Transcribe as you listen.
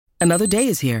Another day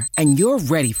is here, and you're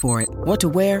ready for it. What to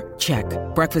wear? Check.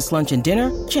 Breakfast, lunch, and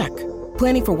dinner? Check.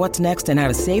 Planning for what's next and how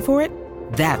to save for it?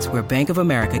 That's where Bank of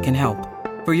America can help.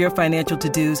 For your financial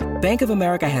to-dos, Bank of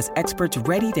America has experts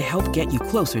ready to help get you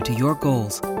closer to your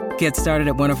goals. Get started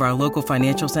at one of our local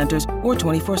financial centers or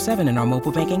 24/7 in our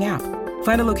mobile banking app.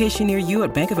 Find a location near you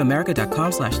at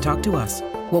bankofamerica.com/talktous.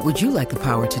 What would you like the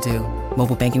power to do?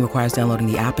 Mobile banking requires downloading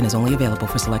the app and is only available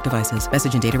for select devices.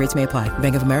 Message and data rates may apply.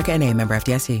 Bank of America N.A., member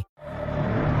FDIC.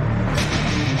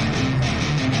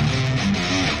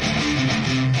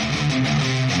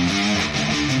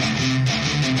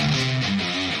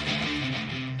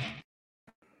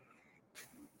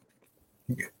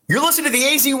 You're listening to the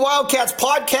AZ Wildcats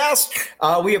podcast.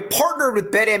 We have partnered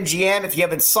with BetMGM. If you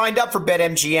haven't signed up for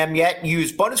BetMGM yet,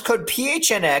 use bonus code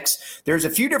PHNX. There's a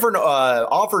few different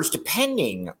offers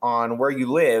depending on where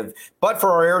you live. But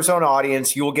for our Arizona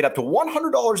audience, you will get up to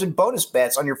 $100 in bonus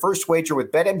bets on your first wager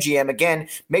with BetMGM. Again,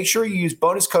 make sure you use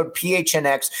bonus code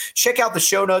PHNX. Check out the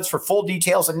show notes for full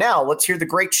details. And now let's hear the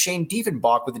great Shane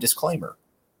Diefenbach with a disclaimer.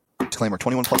 Disclaimer,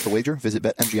 21 plus to wager. Visit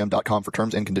BetMGM.com for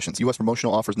terms and conditions. U.S.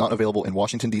 promotional offers not available in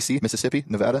Washington, D.C., Mississippi,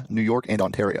 Nevada, New York, and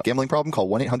Ontario. Gambling problem? Call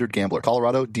 1-800-GAMBLER.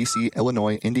 Colorado, D.C.,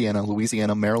 Illinois, Indiana,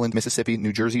 Louisiana, Maryland, Mississippi,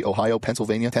 New Jersey, Ohio,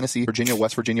 Pennsylvania, Tennessee, Virginia,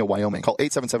 West Virginia, Wyoming. Call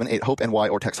 877-8-HOPE-NY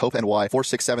or text HOPE-NY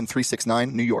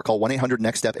 467-369. New York. Call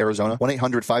 1-800-NEXT-STEP, Arizona.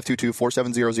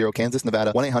 1-800-522-4700, Kansas,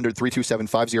 Nevada.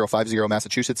 1-800-327-5050,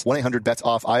 Massachusetts.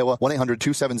 1-800-BETS-OFF, Iowa.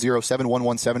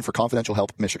 1-800-270-7117 for confidential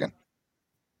help, Michigan.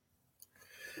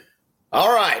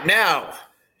 All right, now,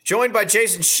 joined by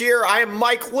Jason Scheer, I am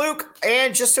Mike Luke,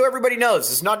 and just so everybody knows,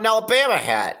 this is not an Alabama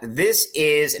hat. This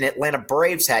is an Atlanta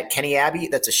Braves hat. Kenny Abbey,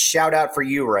 that's a shout-out for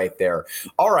you right there.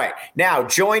 All right, now,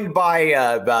 joined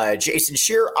by Jason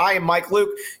Scheer, I am Mike Luke.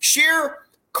 Scheer,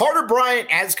 Carter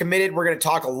Bryant has committed. We're going to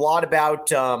talk a lot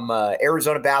about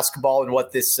Arizona basketball and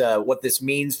what this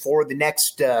means for the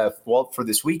next, for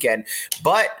this weekend,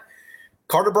 but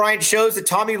Carter Bryant shows that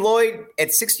Tommy Lloyd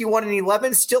at 61 and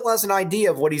 11 still has an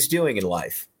idea of what he's doing in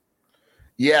life.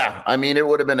 Yeah, I mean, it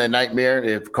would have been a nightmare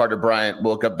if Carter Bryant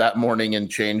woke up that morning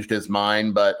and changed his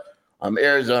mind. But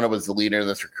Arizona was the leader in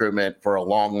this recruitment for a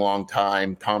long, long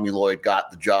time. Tommy Lloyd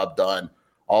got the job done.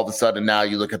 All of a sudden now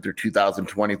you look at their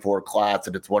 2024 class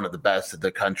and it's one of the best in the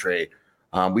country.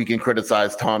 We can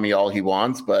criticize Tommy all he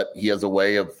wants, but he has a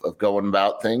way of going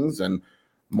about things. And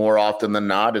more often than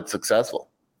not, it's successful.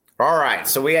 All right,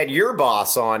 so we had your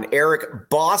boss on, Eric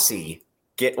Bossy.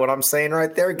 Get what I'm saying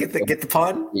right there? Get the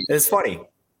pun? It's funny.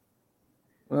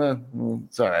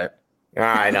 It's all right.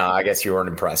 I know. I guess you weren't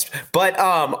impressed. But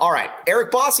all right, Eric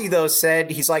Bossy, though,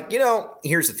 said, he's like,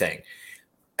 here's the thing.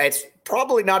 It's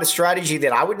probably not a strategy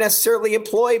that I would necessarily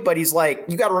employ, but he's like,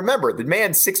 you got to remember, the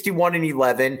man's 61 and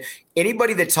 11.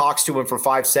 Anybody that talks to him for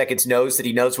 5 seconds knows that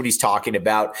he knows what he's talking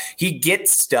about. He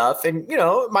gets stuff, and,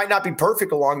 it might not be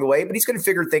perfect along the way, but he's going to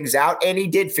figure things out, and he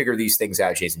did figure these things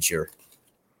out, Jason Scheer.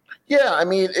 Yeah, I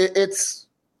mean, it's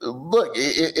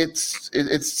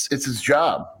his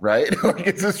job, right? Like,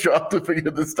 it's his job to figure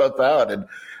this stuff out. And,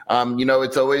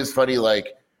 it's always funny, like,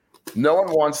 no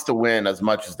one wants to win as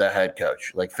much as the head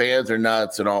coach. Like, fans are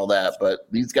nuts and all that, but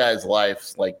these guys'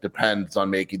 lives depends on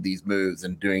making these moves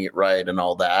and doing it right and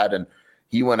all that. And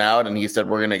he went out and he said,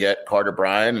 we're going to get Carter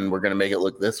Bryant and we're going to make it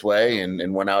look this way,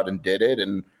 and went out and did it.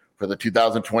 And for the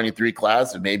 2023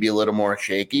 class, it may be a little more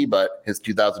shaky, but his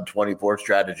 2024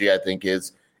 strategy, I think,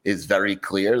 is very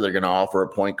clear. They're going to offer a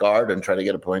point guard and try to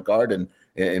get a point guard and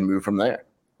move from there.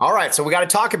 All right, so we got to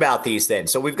talk about these then.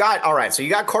 So you got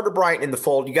Carter Bryant in the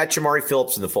fold. You got Jamari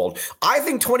Phillips in the fold. I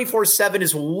think 24/7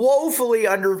 is woefully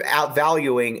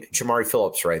outvaluing Jamari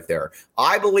Phillips right there.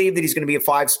 I believe that he's going to be a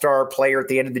 5-star player at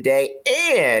the end of the day.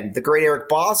 And the great Eric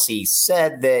Bossy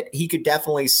said that he could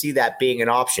definitely see that being an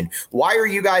option. Why are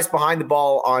you guys behind the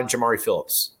ball on Jamari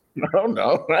Phillips? I don't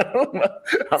know.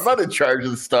 I'm not in charge of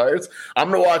the stars.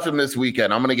 I'm going to watch him this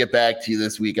weekend. I'm going to get back to you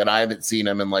this weekend. I haven't seen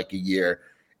him in like a year.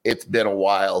 It's been a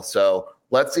while. So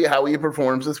let's see how he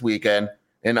performs this weekend.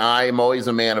 And I am always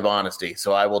a man of honesty.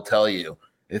 So I will tell you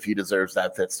if he deserves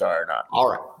that 5th star or not. All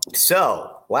right.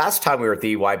 So last time we were at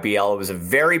the EYBL, it was a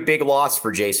very big loss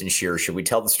for Jason Scheer. Should we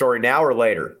tell the story now or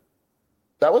later?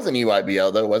 That wasn't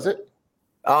EYBL, though, was it?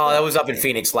 Oh, that was up in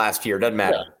Phoenix last year. Doesn't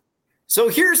matter. Yeah. So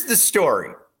here's the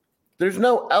story. There's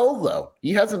no L, though.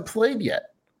 He hasn't played yet.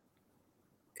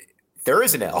 There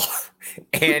is an L,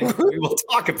 and we will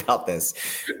talk about this.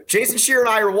 Jason Scheer and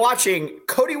I are watching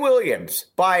Cody Williams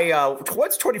by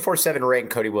what's 24/7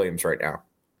 rank Cody Williams right now?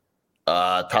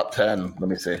 Top 10. Let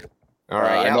me see. All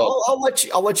right,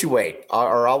 I'll let you wait,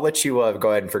 or I'll let you go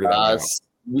ahead and figure that out.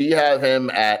 We have him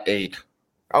at 8.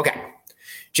 Okay.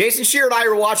 Jason Scheer and I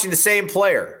are watching the same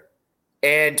player.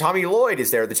 And Tommy Lloyd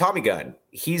is there, the Tommy gun.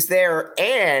 He's there.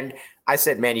 And I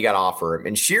said, man, you got to offer him.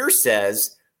 And Shear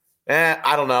says,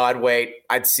 I don't know. I'd wait.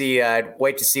 I'd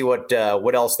wait to see what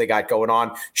else they got going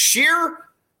on. Shear,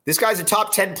 this guy's a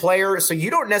top 10 player, so you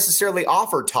don't necessarily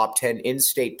offer top 10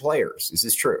 in-state players. Is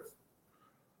this true?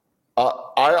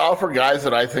 I offer guys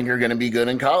that I think are going to be good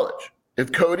in college.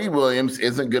 If Cody Williams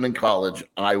isn't good in college,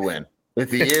 I win.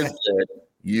 If he is good,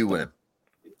 you win.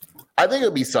 I think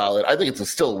it'll be solid. I think it's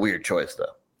still a weird choice,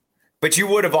 though. But you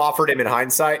would have offered him in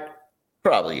hindsight?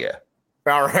 Probably, yeah.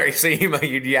 All right, so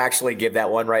you actually give that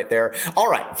one right there. All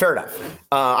right, fair enough.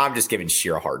 I'm just giving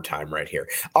Sheer a hard time right here.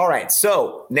 All right,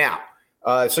 so now,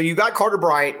 so you got Carter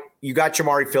Bryant, you got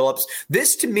Jamari Phillips.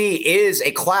 This, to me, is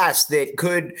a class that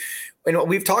could – and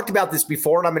we've talked about this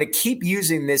before, and I'm going to keep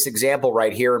using this example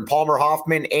right here. And Palmer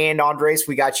Hoffman and Andres,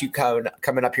 we got you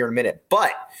coming up here in a minute.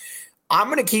 But I'm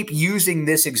going to keep using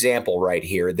this example right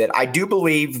here that I do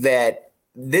believe that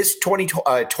this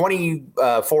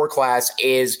 2024 class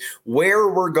is where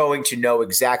we're going to know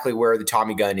exactly where the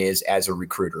Tommy gun is as a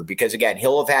recruiter. Because, again,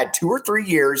 he'll have had 2 or 3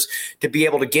 years to be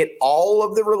able to get all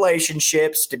of the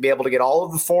relationships, to be able to get all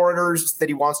of the foreigners that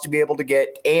he wants to be able to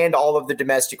get, and all of the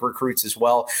domestic recruits as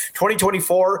well.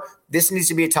 2024, this needs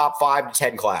to be a top 5 to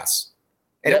 10 class.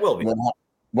 And it will be.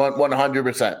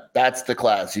 100%. That's the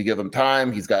class. You give him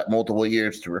time. He's got multiple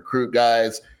years to recruit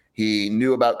guys. He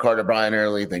knew about Carter Bryant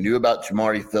early. They knew about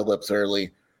Jamari Phillips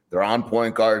early. They're on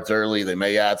point guards early. They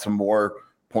may add some more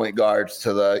point guards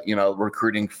to the,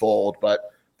 recruiting fold.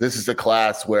 But this is a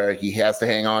class where he has to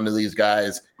hang on to these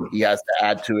guys. He has to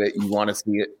add to it. You want to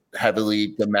see it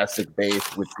heavily domestic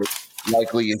based, which it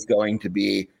likely is going to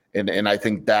be. And I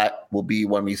think that will be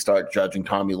when we start judging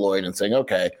Tommy Lloyd and saying,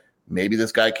 okay, maybe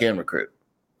this guy can recruit.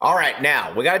 All right,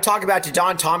 now we got to talk about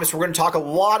Didon Thomas. We're going to talk a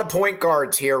lot of point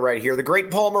guards here, right here. The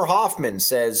great Palmer Hoffman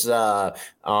says,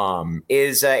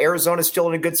 "Is Arizona still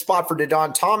in a good spot for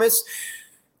Didon Thomas?"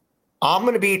 I'm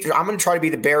going to try to be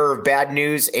the bearer of bad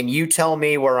news, and you tell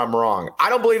me where I'm wrong. I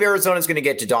don't believe Arizona's going to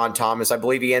get Didon Thomas. I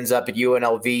believe he ends up at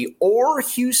UNLV or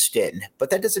Houston,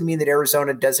 but that doesn't mean that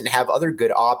Arizona doesn't have other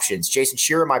good options. Jason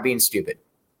Shearer, am I being stupid?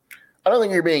 I don't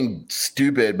think you're being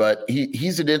stupid, but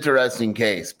he's an interesting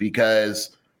case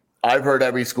because I've heard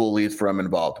every school leads for him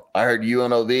involved. I heard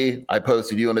UNLV. I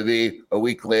posted UNLV. A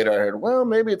week later, I heard, well,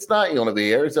 maybe it's not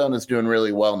UNLV. Arizona's doing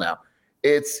really well now.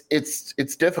 It's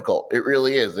difficult. It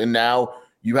really is. And now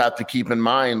you have to keep in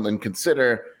mind and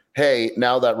consider, hey,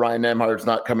 now that Ryan Nembhard's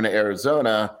not coming to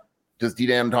Arizona, does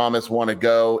Didon Thomas want to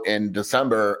go in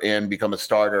December and become a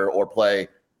starter or play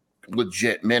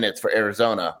legit minutes for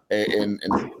Arizona?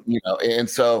 And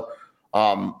so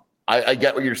I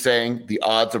get what you're saying. The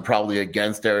odds are probably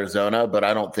against Arizona, but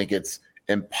I don't think it's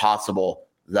impossible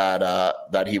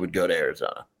that he would go to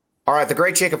Arizona. All right, the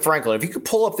great Jacob Franklin. If you could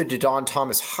pull up the Didon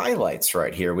Thomas highlights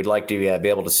right here, we'd like to be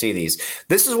able to see these.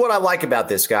 This is what I like about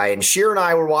this guy. And Sheer and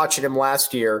I were watching him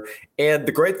last year. And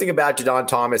the great thing about Didon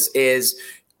Thomas is,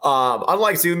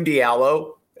 unlike Zoom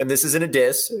Diallo, and this isn't a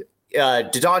diss,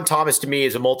 Didon Thomas to me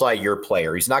is a multi-year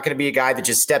player. He's not going to be a guy that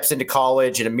just steps into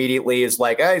college and immediately is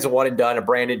like, he's a one and done, a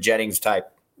Brandon Jennings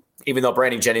type, even though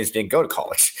Brandon Jennings didn't go to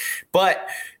college. But,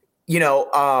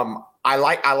 I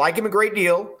like him a great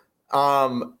deal.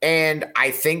 And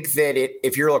I think that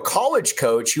if you're a college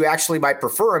coach, you actually might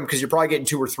prefer him because you're probably getting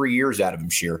 2 or 3 years out of him,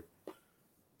 Sheer.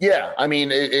 Yeah, I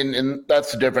mean, and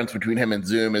that's the difference between him and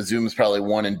Zoom. Is Zoom's probably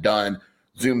one and done.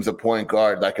 Zoom's a point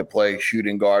guard that could play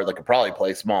shooting guard, that could probably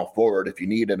play small forward if you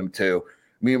needed him to.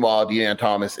 Meanwhile, Didon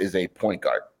Thomas is a point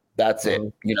guard. That's it.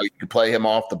 You could play him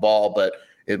off the ball, but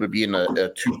it would be in a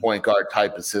 2-point guard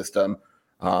type of system.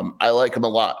 I like him a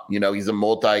lot. He's a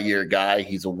multi-year guy.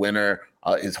 He's a winner.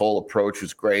 His whole approach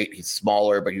is great. He's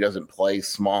smaller, but he doesn't play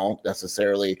small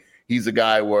necessarily. He's a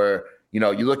guy where, you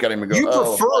look at him and go, you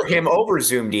prefer him over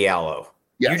Zoom Diallo.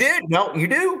 Yes. You did? No, you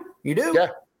do. You do. Yeah,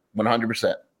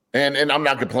 100%. And I'm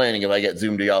not complaining if I get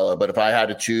Zoom Diallo, but if I had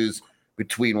to choose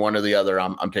between one or the other,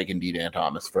 I'm taking Didon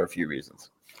Thomas for a few reasons.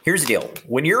 Here's the deal.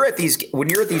 When you're at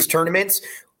these tournaments,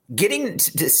 getting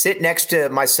to sit next to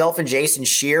myself and Jason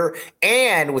Shear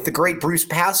and with the great Bruce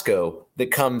Pascoe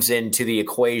that comes into the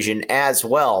equation as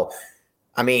well.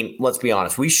 I mean, let's be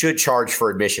honest. We should charge for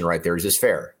admission right there. Is this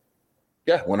fair?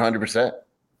 Yeah, 100%.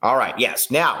 All right.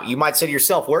 Yes. Now, you might say to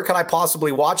yourself, where can I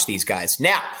possibly watch these guys?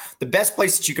 Now, the best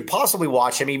place that you could possibly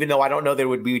watch them, even though I don't know that it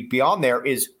would be on there,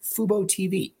 is Fubo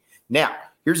TV. Now,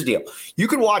 Here's the deal. You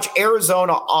can watch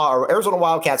Arizona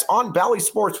Wildcats on Valley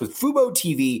Sports with Fubo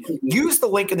TV. Use the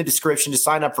link in the description to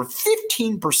sign up for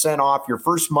 15% off your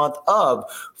first month of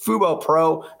Fubo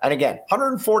Pro. And again,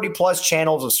 140 plus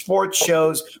channels of sports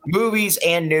shows, movies,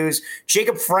 and news.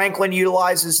 Jacob Franklin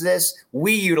utilizes this.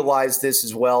 We utilize this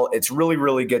as well. It's really,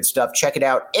 really good stuff. Check it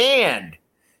out. And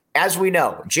as we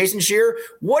know, Jason Shearer,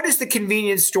 what is the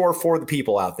convenience store for the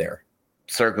people out there?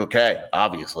 Circle K,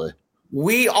 obviously.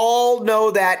 We all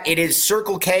know that it is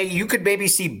Circle K. You could maybe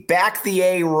see Back the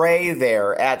A-Ray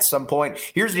there at some point.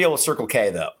 Here's the deal with Circle K,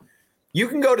 though. You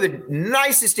can go to the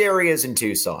nicest areas in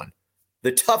Tucson,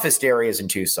 the toughest areas in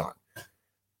Tucson.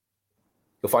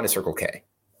 You'll find a Circle K.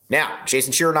 Now,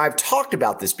 Jason Shearer and I have talked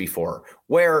about this before,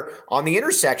 where on the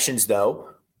intersections, though,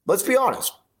 let's be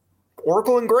honest,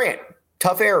 Oracle and Grant,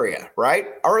 tough area, right?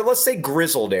 Or let's say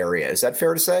grizzled area. Is that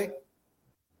fair to say?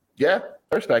 Yeah,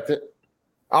 I respect it.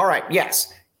 All right,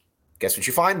 yes. Guess what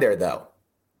you find there, though?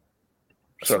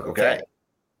 Circle K.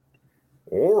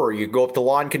 Or you go up to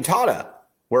La Encantada,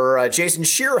 where Jason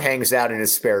Shearer hangs out in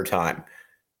his spare time.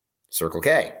 Circle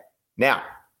K. Now,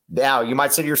 you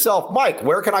might say to yourself, Mike,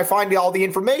 where can I find all the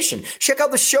information? Check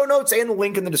out the show notes and the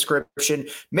link in the description.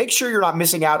 Make sure you're not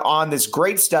missing out on this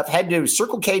great stuff. Head to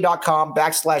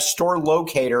circlek.com/store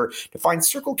locator to find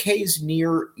Circle K's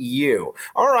near you.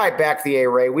 All right, Back the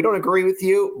A-Ray. We don't agree with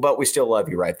you, but we still love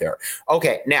you right there.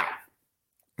 Okay, now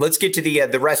let's get to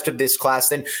the rest of this class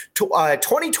then.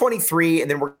 2023, and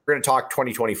then we're going to talk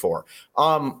 2024.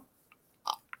 How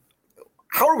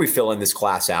are we filling this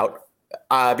class out?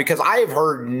 Because I have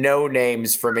heard no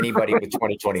names from anybody with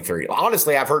 2023.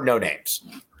 Honestly, I've heard no names.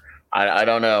 I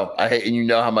don't know. I hate, and you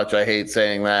know how much I hate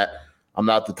saying that. I'm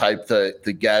not the type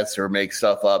to guess or make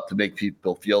stuff up to make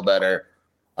people feel better.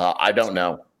 I don't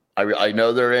know. I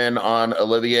know they're in on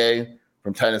Olivier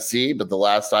from Tennessee, but the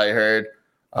last I heard,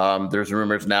 there's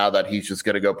rumors now that he's just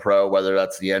going to go pro, whether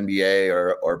that's the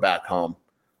NBA or back home.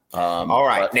 All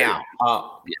right.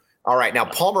 Now,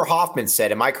 Palmer Hoffman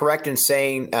said, am I correct in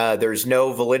saying there's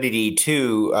no validity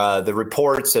to the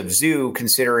reports of Zoo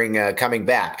considering coming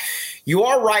back? You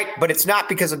are right, but it's not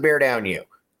because of Bear Down U.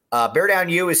 Bear Down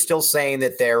U is still saying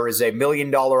that there is $1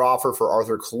 million offer for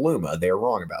Arthur Kaluma. They're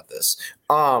wrong about this.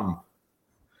 Go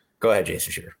ahead,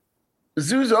 Jason Shearer.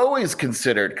 Zoo's always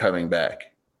considered coming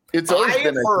back. It's always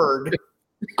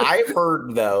I've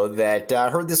heard, though, that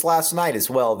I heard this last night as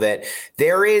well, that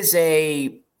there is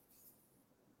a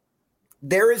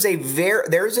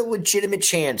legitimate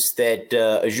chance that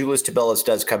Azuolas Tubelis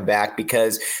does come back,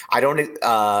 because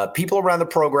people around the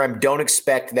program don't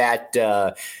expect that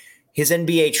his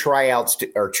NBA tryouts,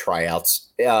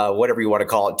 whatever you want to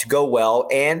call it, to go well,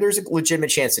 and there's a legitimate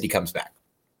chance that he comes back.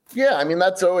 Yeah, I mean,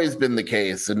 that's always been the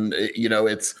case, and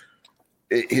his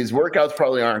workouts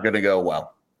probably aren't going to go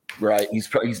well, right? He's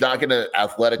not going to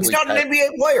athletically. He's not an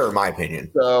NBA player, in my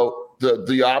opinion. So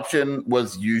the option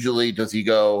was usually, does he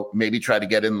go maybe try to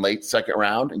get in late second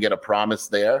round and get a promise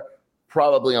there?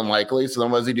 Probably unlikely. So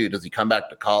then what does he do? Does he come back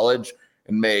to college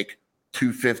and make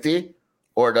 $250,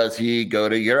 or does he go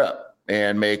to Europe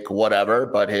and make whatever,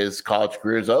 but his college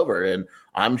career is over? And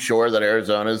I'm sure that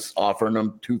Arizona's offering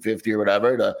him $250 or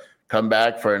whatever to come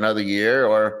back for another year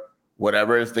or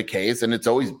whatever is the case. And it's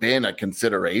always been a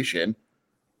consideration.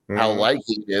 How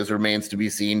likely it is remains to be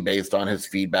seen based on his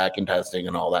feedback and testing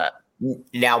and all that.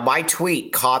 Now, my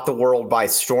tweet caught the world by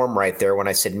storm right there when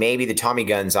I said maybe the Tommy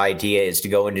Guns idea is to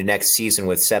go into next season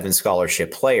with 7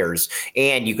 scholarship players,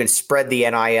 and you can spread the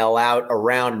NIL out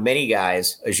around many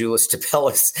guys. Azuolas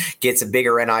Tubelis gets a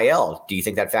bigger NIL. Do you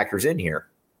think that factors in here?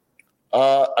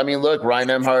 I mean, look, Ryan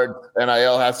Nembhard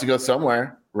NIL has to go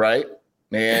somewhere, right?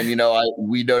 And,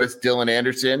 we noticed Dylan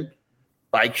Anderson.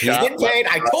 He's getting paid.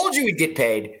 I told you he'd get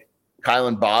paid.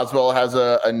 Kylan Boswell has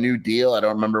a new deal. I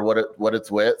don't remember what it's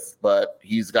with, but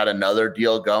he's got another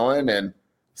deal going. And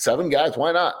 7 guys,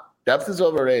 why not? Depth is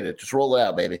overrated. Just roll it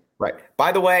out, baby. Right.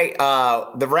 By the way,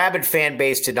 the Rabid fan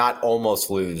base did not almost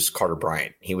lose Carter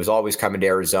Bryant. He was always coming to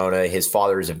Arizona. His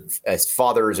father is a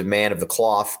man of the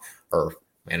cloth, or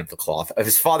man of the cloth.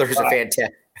 His father is a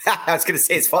fantastic. I was going to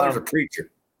say his father's a preacher.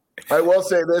 I will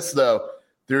say this, though.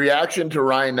 The reaction to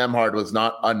Ryan Nembhard was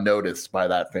not unnoticed by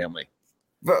that family.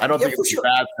 I don't think it was a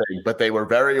bad thing, but they were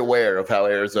very aware of how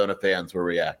Arizona fans were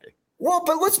reacting. Well,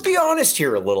 but let's be honest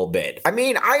here a little bit. I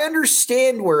mean, I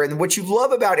understand and what you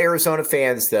love about Arizona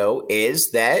fans, though, is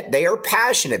that they are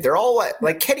passionate. They're all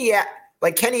like Kenny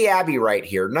Abbey right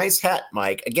here. Nice hat,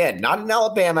 Mike. Again, not an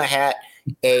Alabama hat,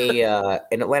 an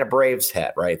Atlanta Braves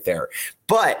hat right there.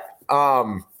 But,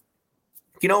 Arizona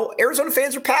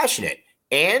fans are passionate.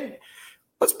 And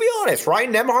let's be honest,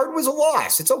 Ryan Nembhard was a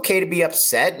loss. It's okay to be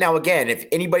upset. Now, again, if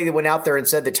anybody that went out there and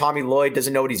said that Tommy Lloyd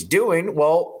doesn't know what he's doing,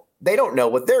 well, they don't know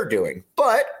what they're doing.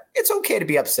 But it's okay to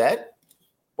be upset.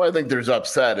 Well, I think there's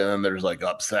upset, and then there's like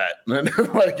upset.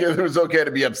 Like it was okay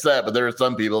to be upset, but there were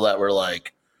some people that were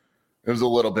like, it was a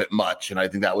little bit much, and I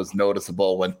think that was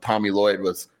noticeable when Tommy Lloyd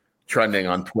was trending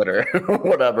on Twitter,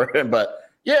 whatever.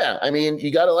 But yeah, I mean,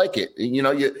 you got to like it. You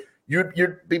know,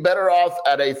 you'd be better off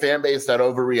at a fan base that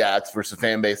overreacts versus a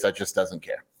fan base that just doesn't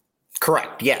care.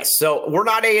 Correct. Yes. So we're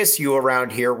not ASU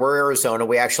around here. We're Arizona.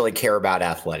 We actually care about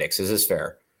athletics. Is this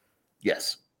fair?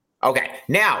 Yes. Okay.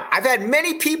 Now, I've had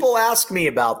many people ask me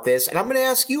about this, and I'm going to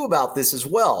ask you about this as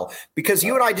well, because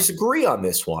you and I disagree on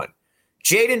this one.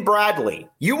 Jaden Bradley.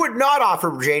 You would not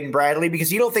offer Jaden Bradley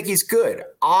because you don't think he's good.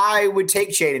 I would take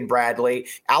Jaden Bradley,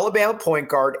 Alabama point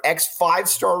guard,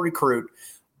 ex-5-star recruit.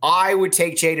 I would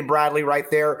take Jaden Bradley right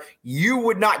there. You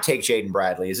would not take Jaden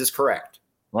Bradley. Is this correct?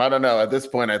 Well, I don't know. At this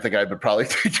point, I think I would probably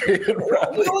take Jaden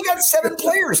Bradley. You only got 7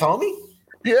 players, homie.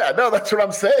 Yeah, no, that's what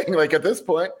I'm saying. Like at this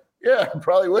point, yeah, I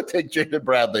probably would take Jaden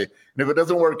Bradley. And if it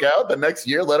doesn't work out, the next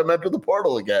year, let him enter the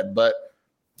portal again. But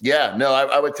yeah, no,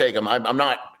 I would take him. I'm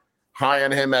not high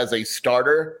on him as a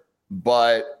starter,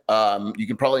 but you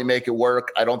can probably make it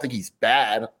work. I don't think he's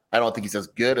bad. I don't think he's as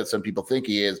good as some people think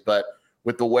he is. But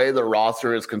with the way the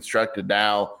roster is constructed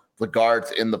now, the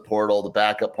guards in the portal, the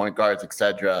backup point guards,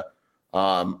 etc.,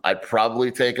 I'd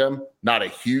probably take him. Not a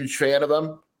huge fan of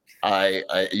him. I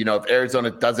if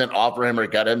Arizona doesn't offer him or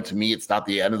get him, to me, it's not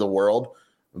the end of the world.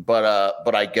 But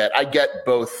I get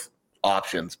both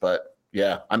options. But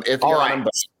yeah, I'm iffy on him.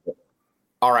 But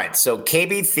all right. So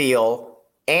KB Thiel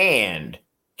and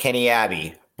Kenny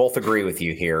Abbey both agree with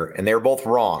you here, and they're both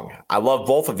wrong. I love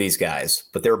both of these guys,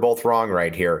 but they're both wrong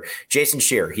right here. Jason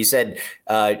Shear, he said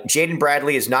Jaden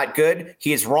Bradley is not good.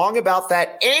 He is wrong about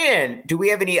that. And do we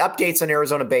have any updates on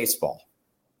Arizona baseball?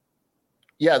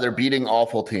 Yeah, they're beating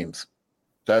awful teams.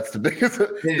 That's the biggest.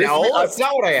 No, that's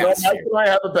not what I asked. Mike and I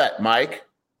have a bet, Mike.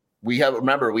 We had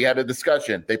a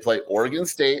discussion. They play Oregon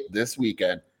State this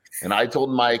weekend, and I told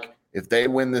Mike if they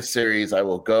win this series, I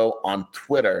will go on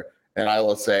Twitter and I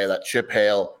will say that Chip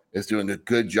Hale is doing a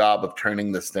good job of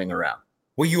turning this thing around.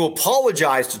 Will you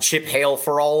apologize to Chip Hale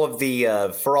for all of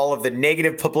the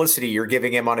negative publicity you're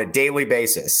giving him on a daily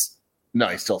basis? No,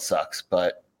 he still sucks,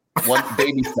 but one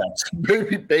baby steps,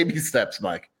 baby steps,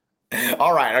 Mike.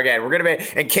 All right, okay, we're gonna be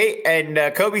and Kate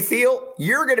and Kobe Thiel,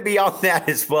 you're gonna be on that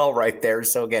as well, right there.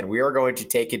 So again, we are going to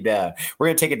take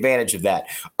advantage of that.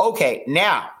 Okay,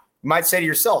 now you might say to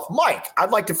yourself, Mike,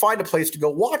 I'd like to find a place to go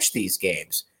watch these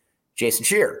games. Jason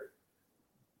Shear.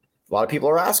 A lot of people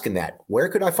are asking that. Where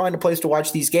could I find a place to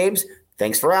watch these games?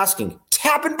 Thanks for asking.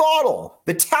 Tap and Bottle.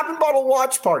 The Tap and Bottle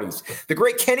watch parties. The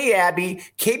great Kenny Abbey,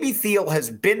 KB Thiel has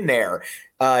been there.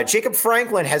 Jacob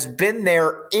Franklin has been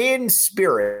there in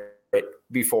spirit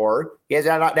before. He has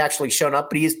not actually shown up,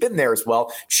 but he has been there as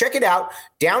well. Check it out.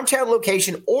 Downtown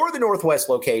location or the Northwest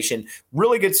location.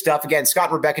 Really good stuff. Again, Scott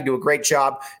and Rebecca do a great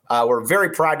job. We're very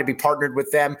proud to be partnered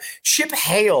with them. Chip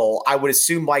Hale, I would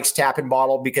assume, likes Tap and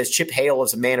Bottle because Chip Hale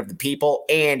is a man of the people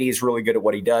and he's really good at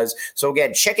what he does. So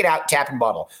again, check it out, Tap and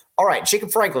Bottle. All right,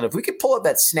 Jacob Franklin, if we could pull up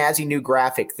that snazzy new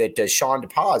graphic that Sean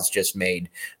DePaz just made,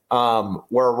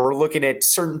 where we're looking at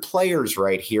certain players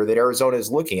right here that Arizona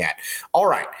is looking at. All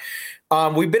right.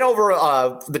 We've been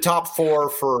over the top 4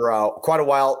 for quite a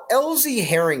while. LZ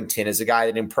Harrington is a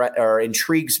guy that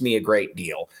intrigues me a great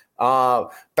deal.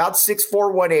 About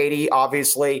 6'4", 180,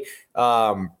 obviously.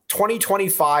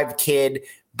 2025 kid,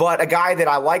 but a guy that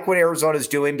I like what Arizona's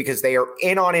doing because they are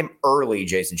in on him early,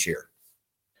 Jason Shear.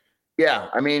 Yeah,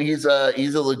 I mean, he's a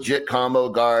legit combo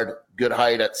guard, good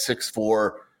height at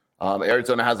 6'4".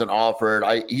 Arizona hasn't offered.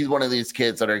 He's one of these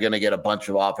kids that are going to get a bunch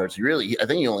of offers. I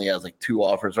think he only has like 2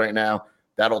 offers right now.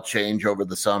 That'll change over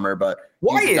the summer. But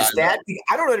why is that?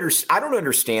 I don't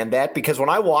understand that because when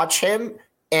I watch him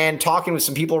and talking with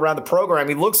some people around the program,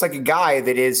 he looks like a guy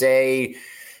that is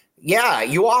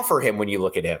you offer him when you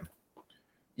look at him.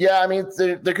 Yeah, I mean,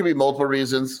 there could be multiple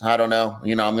reasons. I don't know.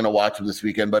 I'm going to watch him this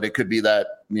weekend, but it could be that,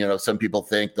 some people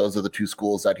think those are the 2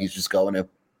 schools that he's just going to.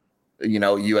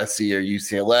 USC or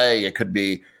UCLA. It could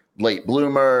be late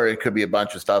bloomer. It could be a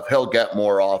bunch of stuff. He'll get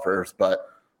more offers, but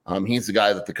he's the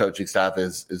guy that the coaching staff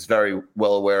is very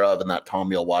well aware of and that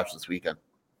Tommy will watch this weekend.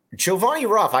 Giovanni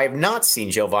Ruff. I have not seen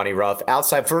Giovanni Ruff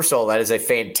outside. First of all, that is a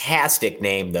fantastic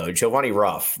name, though. Giovanni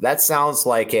Ruff. That sounds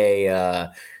like I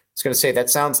was going to say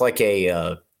that sounds like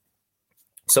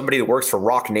somebody that works for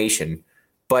Rock Nation.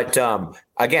 But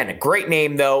again, a great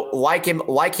name though. Like him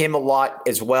a lot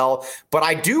as well. But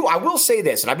I will say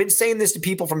this, and I've been saying this to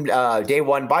people from day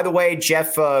one. By the way,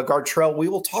 Jeff Gartrell, we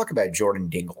will talk about Jordan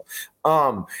Dingle.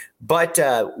 But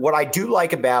what I do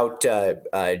like about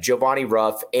Giovanni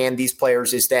Ruff and these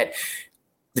players is that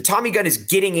the Tommy gun is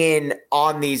getting in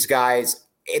on these guys.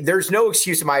 There's no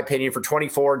excuse, in my opinion, for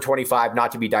 24 and 25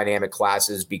 not to be dynamic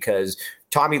classes because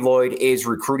Tommy Lloyd is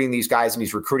recruiting these guys and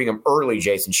he's recruiting them early,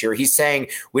 Jason Scheer. He's saying,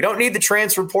 we don't need the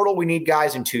transfer portal. We need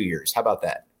guys in 2 years. How about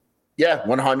that? Yeah,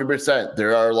 100%.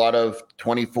 There are a lot of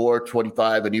 24,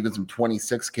 25, and even some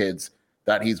 26 kids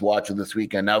that he's watching this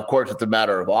weekend. Now, of course, it's a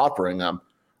matter of offering them,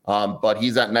 but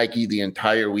he's at Nike the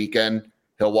entire weekend.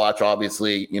 He'll watch,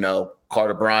 obviously,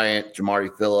 Carter Bryant, Jamari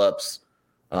Phillips,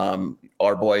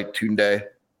 our boy Tunde.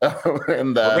 And we're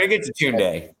going to get to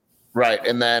Tunde. Right,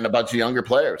 and then a bunch of younger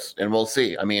players, and we'll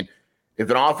see. I mean, if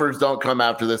an offers don't come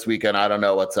after this weekend, I don't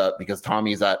know what's up because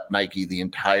Tommy's at Nike the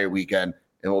entire weekend,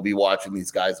 and we'll be watching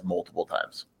these guys multiple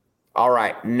times. All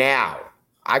right, now,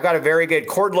 I got a very good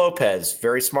Cord Lopez,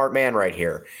 very smart man right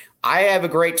here. I have a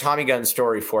great Tommy gun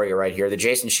story for you right here that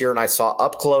Jason Scheer and I saw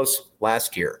up close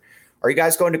last year. Are you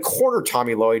guys going to corner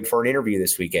Tommy Lloyd for an interview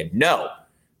this weekend? No,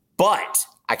 but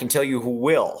I can tell you who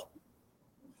will.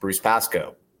 Bruce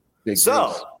Pascoe.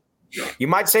 You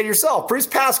might say to yourself, Bruce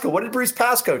Pascoe, what did Bruce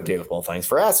Pascoe do? Well, thanks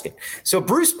for asking. So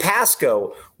Bruce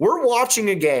Pascoe, we're watching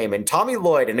a game, and Tommy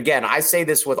Lloyd, and again, I say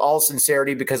this with all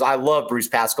sincerity because I love Bruce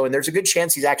Pascoe, and there's a good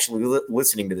chance he's actually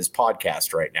listening to this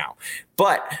podcast right now.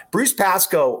 But Bruce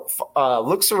Pascoe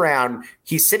looks around.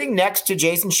 He's sitting next to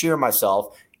Jason Scheer and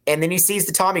myself, and then he sees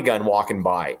the Tommy gun walking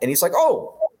by, and he's like,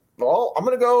 oh, well, I'm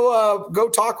going to go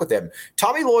talk with him.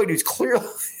 Tommy Lloyd, who's clearly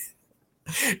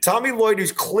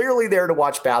there to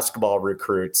watch basketball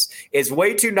recruits, is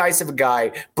way too nice of a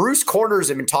guy. Bruce corners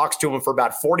him and talks to him for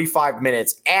about 45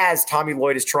 minutes as Tommy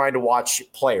Lloyd is trying to watch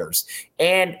players.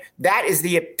 And that is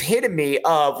the epitome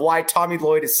of why Tommy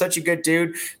Lloyd is such a good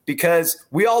dude, because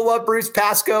we all love Bruce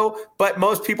Pascoe, but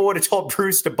most people would have told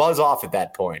Bruce to buzz off at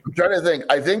that point. I'm trying to think.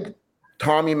 I think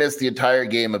Tommy missed the entire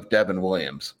game of Devin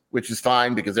Williams, which is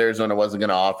fine because Arizona wasn't going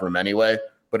to offer him anyway.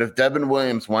 But if Devin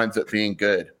Williams winds up being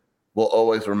good, we'll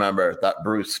always remember that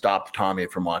Bruce stopped Tommy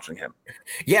from watching him.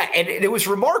 Yeah, and it was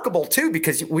remarkable, too,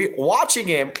 because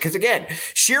because, again,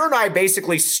 Scheer and I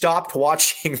basically stopped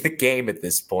watching the game at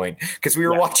this point because we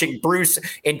were watching Bruce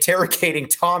interrogating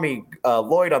Tommy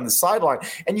Lloyd on the sideline.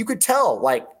 And you could tell,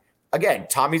 again,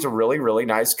 Tommy's a really, really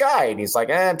nice guy. And he's like,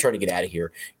 I'm trying to get out of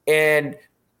here. And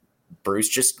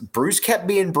Bruce kept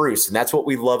being Bruce, and that's what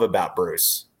we love about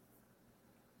Bruce.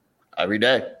 Every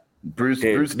day. Bruce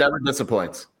never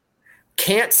disappoints.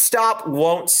 Can't stop,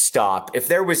 won't stop. If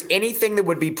there was anything that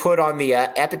would be put on the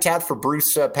epitaph for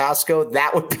Bruce Pascoe,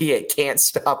 that would be it. Can't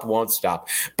stop, won't stop.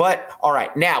 But all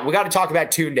right, now we got to talk about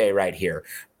Tunde right here.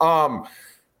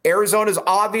 Arizona's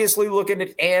obviously looking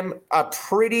at him a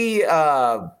pretty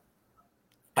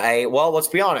let's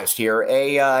be honest here.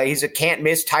 He's a can't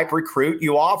miss type recruit.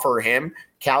 You offer him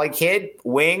Cali kid,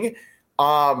 wing.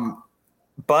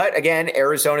 But again,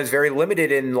 Arizona is very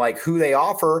limited in who they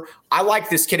offer. I like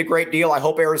this kid a great deal. I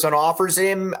hope Arizona offers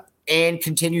him and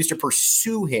continues to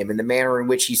pursue him in the manner in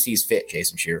which he sees fit,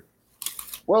 Jason Scheer.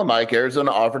 Well, Mike,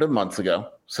 Arizona offered him months ago,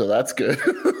 so that's good.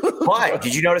 But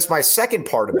did you notice my second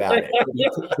part about it?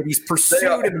 That he's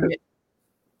pursued him.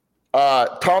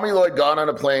 Tommy Lloyd got on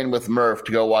a plane with Murph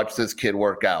to go watch this kid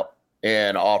work out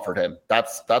and offered him.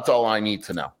 That's all I need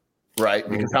to know, right?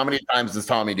 Because how many times does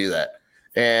Tommy do that?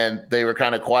 And they were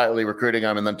kind of quietly recruiting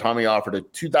him, and then Tommy offered a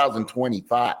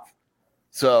 2025.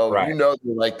 So you know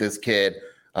they like this kid.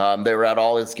 They were at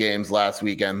all his games last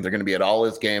weekend. They're going to be at all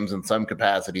his games in some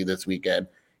capacity this weekend.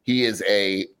 He is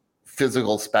a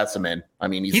physical specimen. I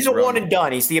mean, he's a one and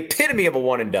done. He's the epitome of a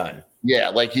one and done.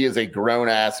 Yeah, he is a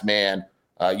grown-ass man.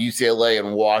 UCLA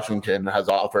and Washington has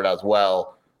offered as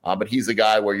well. But he's a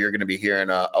guy where you're going to be hearing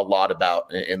a lot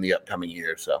about in the upcoming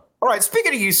year. So, all right.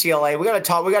 Speaking of UCLA, we got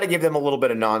to give them a little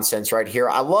bit of nonsense right here.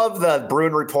 I love the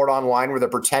Bruin report online where they're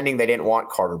pretending they didn't want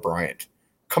Carter Bryant.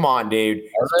 Come on, dude.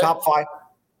 Top 5.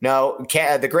 No,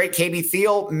 the great KB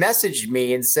Thiel messaged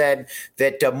me and said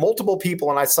that multiple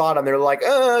people, and I saw it, and they're like,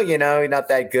 he's not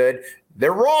that good.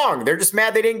 They're wrong. They're just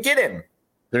mad they didn't get him.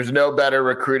 There's no better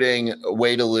recruiting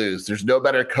way to lose. There's no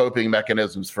better coping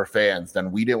mechanisms for fans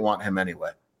than we didn't want him anyway.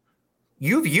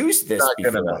 You've used this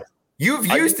before. You've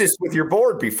used this with your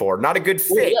board before. Not a good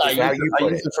fit. I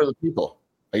use it for the people.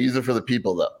 I use it for the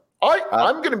people, though.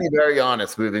 I'm going to be very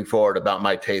honest moving forward about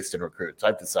my taste in recruits.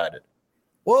 I've decided.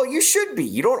 Well, you should be.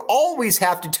 You don't always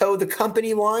have to toe the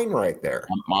company line right there.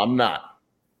 I'm not.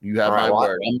 You have my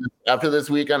word. After this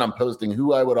weekend, I'm posting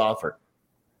who I would offer.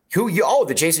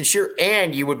 The Jason Shearer,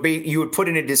 and you would put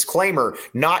in a disclaimer,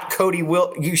 not Cody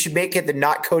you should make it the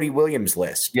not Cody Williams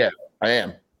list. Yeah, I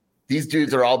am. These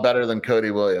dudes are all better than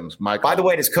Cody Williams. By the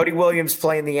way, does Cody Williams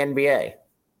play in the NBA?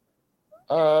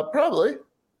 Probably.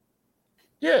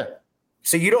 Yeah.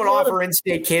 So you don't offer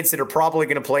in-state kids that are probably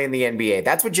going to play in the NBA.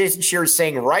 That's what Jason Shearer is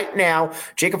saying right now.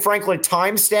 Jacob Franklin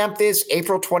timestamped this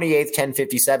April 28th,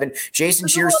 10:57. Jason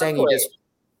Shearer saying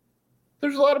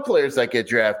there's a lot of players that get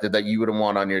drafted that you wouldn't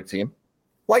want on your team.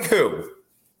 Like who?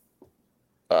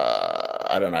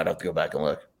 I don't know. I'd have to go back and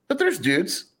look. But there's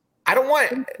dudes.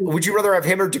 Would you rather have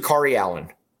him or Dakari Allen?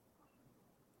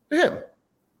 Him.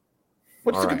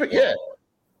 Yeah.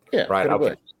 Yeah. Right.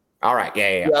 Okay. All right.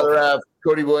 Yeah. You'd rather have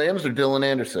Cody Williams or Dylan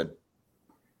Anderson?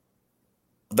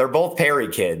 They're both Perry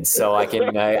kids, so I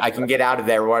can get out of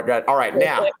there.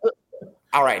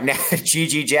 All right, now,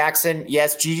 Gigi Jackson.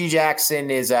 Yes, Gigi Jackson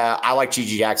is. I like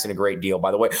Gigi Jackson a great deal,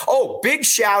 by the way. Oh, big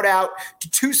shout out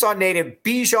to Tucson native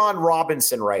Bijan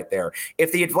Robinson right there.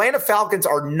 If the Atlanta Falcons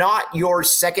are not your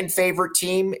second favorite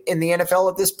team in the NFL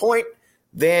at this point,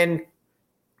 then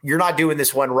you're not doing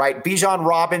this one right. Bijan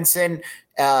Robinson,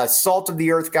 salt of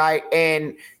the earth guy,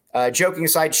 and. Joking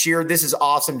aside, Sheer, this is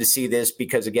awesome to see this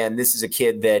because, again, this is a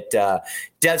kid that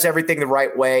does everything the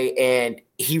right way, and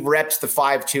he reps the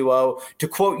 5-2-0. To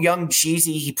quote young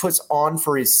Jeezy, he puts on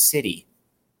for his city.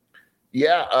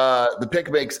 Yeah, the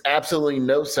pick makes absolutely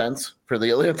no sense for the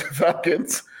Atlanta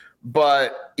Falcons,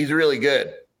 but he's really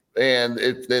good. And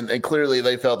clearly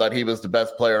they felt that he was the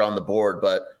best player on the board,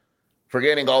 but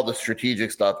forgetting all the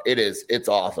strategic stuff, it's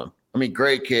awesome. I mean,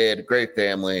 great kid, great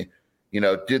family.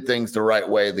 Did things the right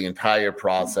way the entire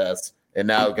process, and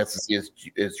now gets to see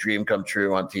his dream come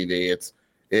true on TV.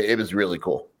 It was really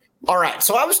cool. All right,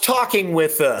 so I was talking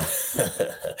with Lathan,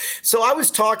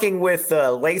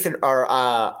 or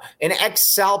an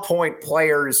ex-Sal Point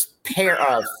player's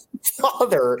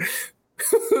father,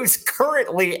 who's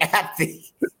currently at the.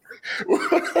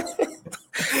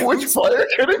 Which player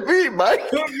could it be, Mike?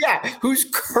 Who's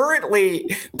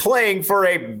currently playing for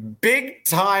a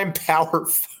big-time Power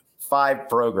 5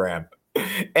 program.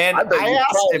 And I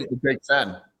asked him, the Big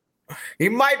Ten. He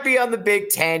might be on the Big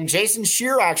Ten. Jason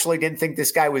Shearer actually didn't think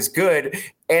this guy was good.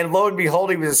 And lo and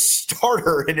behold, he was a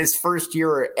starter in his first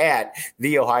year at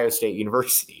The Ohio State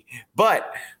University.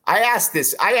 But I asked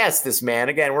this man,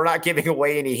 again, we're not giving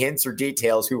away any hints or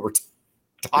details who we're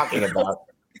talking about.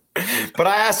 But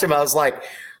I asked him, I was like,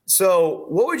 so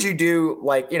what would you do,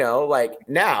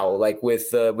 now,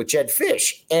 with Jed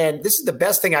Fish? And this is the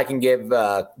best thing I can give,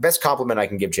 best compliment I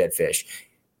can give Jed Fish.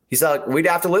 He's like, we'd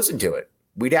have to listen to it.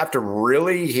 We'd have to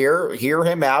really hear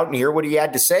him out and hear what he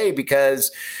had to say,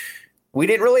 because we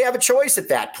didn't really have a choice at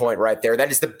that point right there.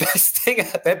 That is the best thing,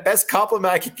 that best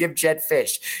compliment I could give Jed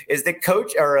Fish is that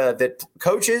the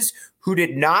coaches who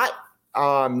did not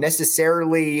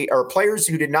necessarily, or players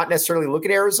who did not necessarily look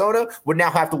at Arizona would now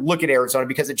have to look at Arizona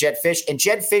because of Jed Fish. And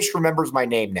Jed Fish remembers my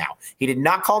name now. He did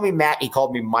not call me Matt. He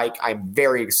called me Mike. I'm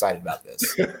very excited about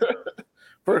this.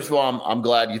 First of all, I'm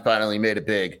glad you finally made it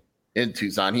big in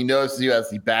Tucson. He knows you as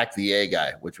the back the A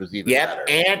guy, which was even better.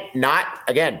 And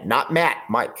not Matt,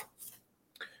 Mike.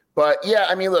 But yeah,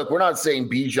 I mean, look, we're not saying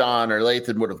Bijan or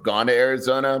Lathan would have gone to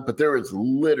Arizona, but there was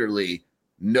literally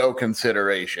no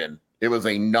consideration. It was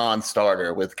a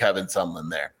non-starter with Kevin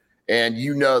Sumlin there. And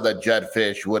you know that Jed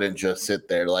Fish wouldn't just sit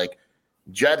there. Like,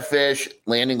 Jed Fish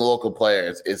landing local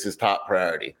players is his top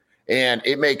priority. And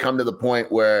it may come to the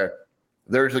point where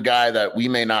there's a guy that we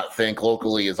may not think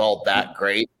locally is all that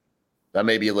great, that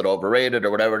may be a little overrated or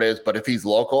whatever it is. But if he's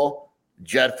local,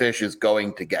 Jed Fish is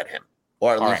going to get him,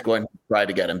 or at least going to try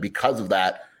to get him because of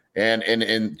that.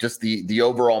 And just the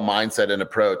overall mindset and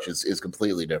approach is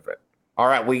completely different. All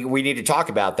right, we need to talk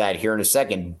about that here in a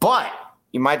second. But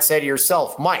you might say to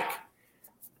yourself, Mike,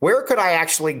 where could I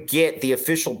actually get the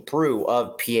official brew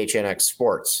of PHNX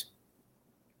Sports?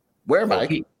 Where,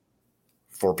 Mike?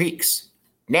 4 Peaks.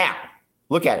 Now,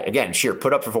 look at it. Again, Sheer,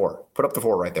 put up the 4. Put up the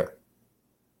 4 right there.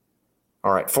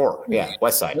 All right, 4. Yeah,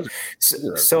 west side.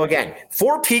 So again,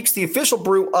 4 Peaks, the official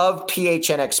brew of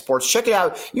PHNX Sports. Check it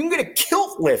out. You can get a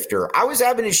kilt lifter. I was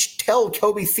having to tell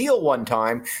Kobe Thiel one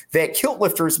time that kilt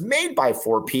lifter is made by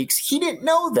 4 Peaks. He didn't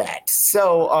know that.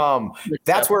 So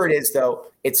that's where it is, though.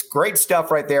 It's great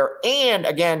stuff right there. And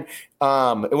again,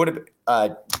 it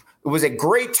was a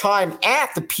great time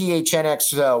at the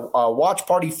PHNX watch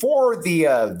party for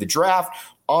the draft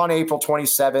on April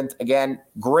 27th. Again,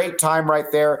 great time right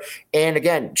there. And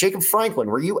again, Jacob Franklin,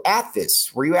 were you at this?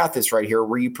 Were you at this right here?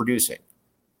 Were you producing?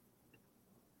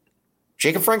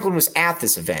 Jacob Franklin was at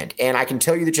this event, and I can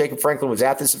tell you that Jacob Franklin was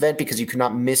at this event because you could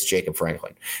not miss Jacob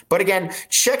Franklin. But again,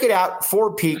 check it out.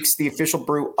 4 Peaks, the official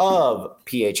brew of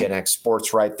PHNX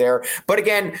Sports right there. But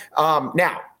again,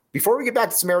 now, before we get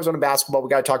back to some Arizona basketball, we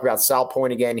got to talk about Sal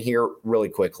Point again here really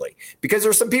quickly. Because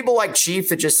there's some people like Chief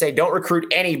that just say, don't recruit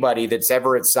anybody that's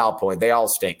ever at Sal Point. They all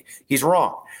stink. He's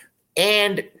wrong.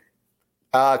 And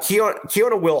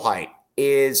Keona Wilhite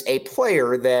is a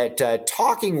player that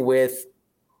talking with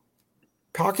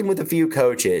a few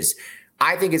coaches,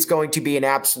 I think it's going to be an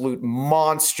absolute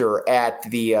monster at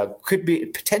the could be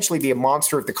potentially be a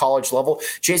monster at the college level.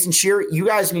 Jason Shear, you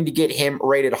guys need to get him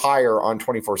rated higher on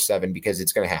 24/7 because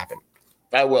it's going to happen.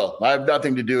 I will. I have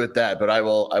nothing to do with that, but I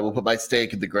will put my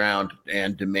stake in the ground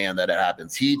and demand that it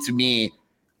happens. He, to me,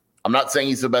 I'm not saying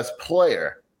he's the best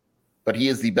player, but he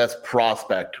is the best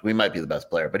prospect. We might be the best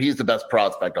player, but he's the best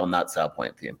prospect on that South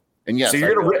Point team. And yes, so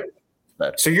you're going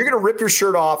to rip your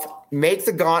shirt off, make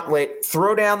the gauntlet,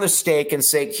 throw down the stake, and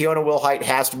say Keona Wilhite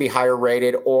has to be higher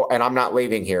rated, and I'm not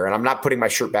leaving here, and I'm not putting my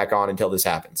shirt back on until this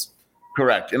happens.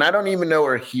 Correct. And I don't even know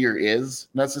where here is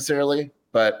necessarily,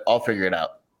 but I'll figure it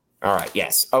out. All right.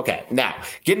 Yes. Okay. Now,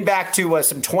 getting back to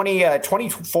some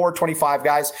 24, 25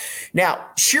 guys. Now,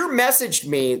 Sheer messaged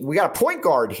me. We got a point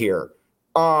guard here.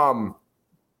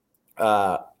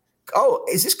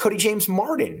 Is this Cody James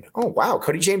Martin? Oh, wow.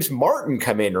 Cody James Martin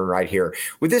come in right here.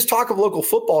 With this talk of local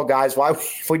football, guys, why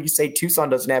would you say Tucson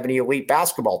doesn't have any elite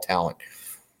basketball talent?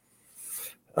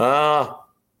 It's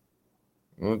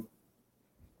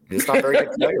not very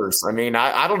good players. I mean,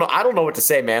 I don't know. I don't know what to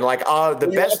say, man. Like,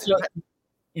 best.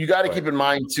 You got to keep in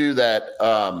mind, too,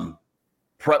 that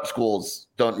prep schools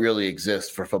don't really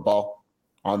exist for football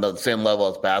on the same level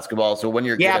as basketball. So when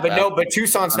you're but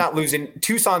Tucson's not losing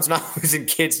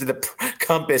kids to the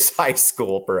Compass High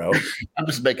School, bro. I'm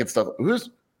just making stuff.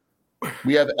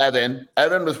 We have Evan.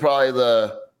 Evan was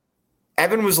the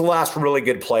last really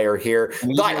good player here.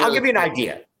 I'll give you an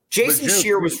idea. Jason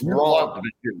Shear was wrong.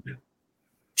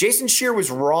 Jason Shear was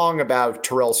wrong about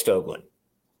Terrell Stoglin.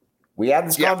 We had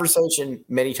this conversation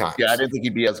many times. Yeah, I didn't think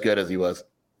he'd be as good as he was.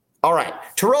 All right.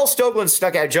 Terrell Stoglin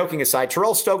stuck out, joking aside,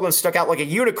 Terrell Stoglin stuck out like a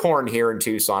unicorn here in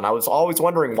Tucson. I was always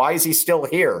wondering, why is he still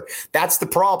here? That's the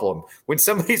problem. When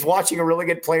somebody's watching a really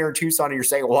good player in Tucson and you're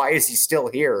saying, why is he still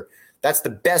here? That's the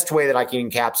best way that I can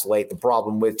encapsulate the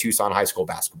problem with Tucson high school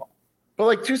basketball. But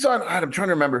like Tucson, I'm trying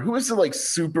to remember, who was the like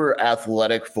super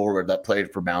athletic forward that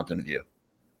played for Mountain View?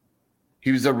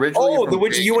 He was originally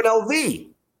went to UNLV.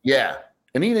 Yeah.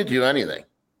 And he didn't do anything.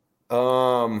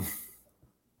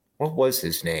 What was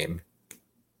his name?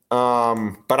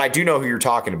 But I do know who you're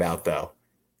talking about, though.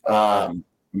 I'm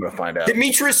going to find out.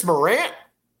 Demetrius Morant?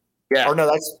 Yeah. Or no,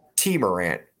 that's T.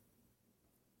 Morant.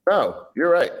 No,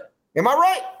 you're right. Am I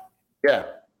right? Yeah.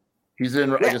 He's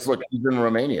in. I just looked. He's in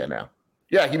Romania now.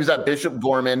 Yeah, he was at Bishop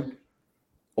Gorman,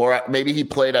 or maybe he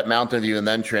played at Mountain View and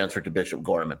then transferred to Bishop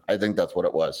Gorman. I think that's what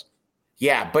it was.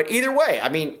 Yeah, but either way, I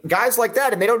mean, guys like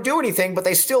that, and they don't do anything, but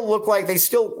they still look like they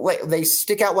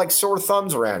stick out like sore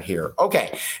thumbs around here.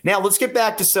 Okay, now let's get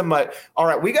back to some. All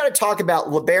right, we got to talk about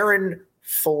LeBaron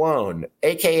Filone,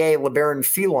 aka LeBaron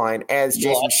Feline, as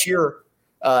Jason Shear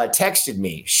texted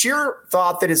me. Shear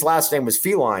thought that his last name was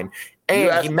Feline,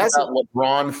 and he messaged about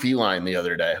LeBron Feline the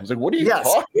other day. I was like, "What are you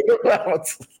talking about?"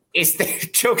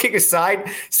 Joking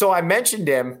aside, so I mentioned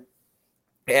him.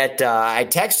 I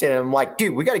texted him, I'm like,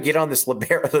 dude, we got to get on this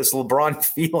LeBron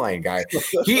Feline guy.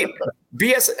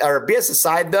 BS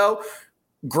aside, though,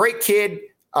 great kid,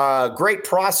 great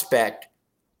prospect.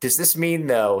 Does this mean,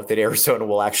 though, that Arizona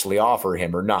will actually offer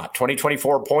him or not?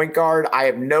 2024 point guard. I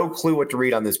have no clue what to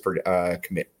read on this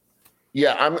commit.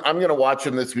 Yeah, I'm going to watch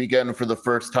him this weekend for the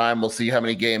first time. We'll see how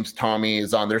many games Tommy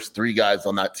is on. There's 3 guys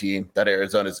on that team that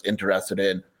Arizona's interested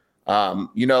in.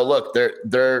 Look,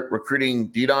 they're recruiting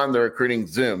Didon, they're recruiting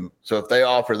Zoom. So if they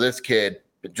offer this kid,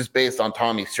 just based on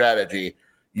Tommy's strategy,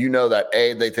 that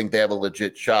A, they think they have a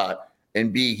legit shot,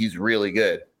 and B, he's really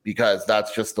good because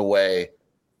that's just the way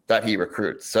that he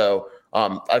recruits. So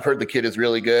I've heard the kid is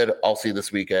really good. I'll see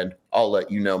this weekend. I'll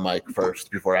let you know, Mike, first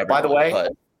before I. By the way,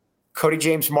 Cody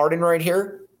James Martin right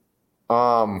here.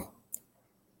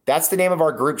 That's the name of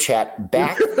our group chat.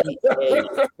 Back.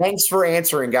 Thanks for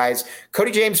answering, guys.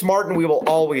 Cody James Martin, we will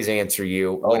always answer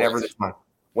you whenever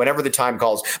the time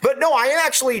calls. But no, I am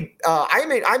actually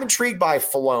I'm intrigued by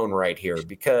Filone right here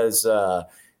because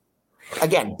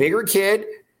again, bigger kid.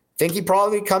 Think he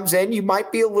probably comes in. You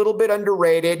might be a little bit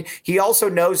underrated. He also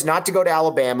knows not to go to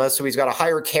Alabama, so he's got a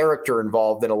higher character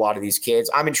involved than a lot of these kids.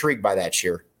 I'm intrigued by that,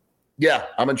 Sheer. Yeah,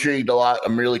 I'm intrigued a lot.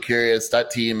 I'm really curious.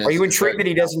 That team is. Are you intrigued that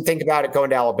he doesn't think about it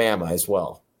going to Alabama as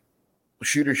well?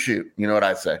 Shoot or shoot. You know what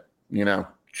I say?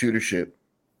 Shoot or shoot.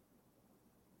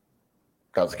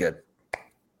 That was good.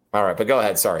 All right, but go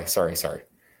ahead. Sorry.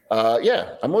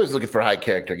 Yeah, I'm always looking for high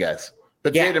character guys.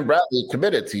 But Yeah. Jaden Bradley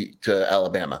committed to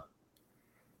Alabama.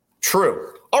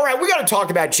 True. All right, we got to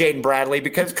talk about Jaden Bradley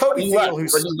because Kobe Thiel, He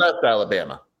left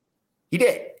Alabama. He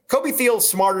did. Kobe Thiel's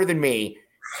smarter than me,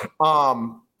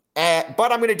 but I'm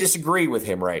going to disagree with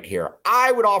him right here.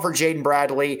 I would offer Jaden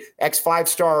Bradley,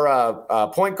 ex-5-star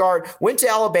point guard, went to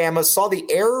Alabama, saw the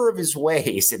error of his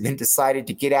ways, and then decided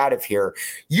to get out of here.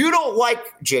 You don't like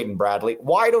Jaden Bradley.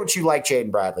 Why don't you like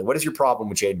Jaden Bradley? What is your problem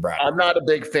with Jaden Bradley? I'm not a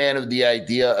big fan of the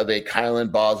idea of a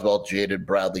Kylan Boswell, Jaden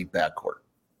Bradley backcourt.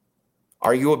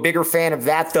 Are you a bigger fan of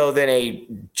that, though, than a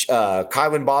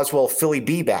Kylan Boswell, Philly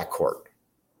B backcourt?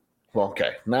 Well,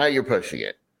 okay, now you're pushing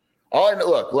it.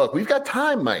 Look, we've got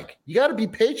time, Mike. You got to be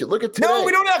patient. Look at today. No,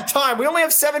 we don't have time. We only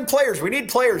have 7 players. We need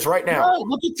players right now. No,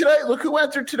 look at today. Look who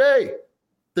entered today.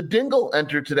 The Dingle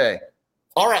entered today.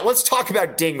 All right, let's talk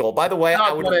about Dingle. By the way,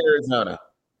 I would Arizona.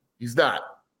 He's not.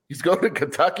 He's going to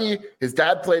Kentucky. His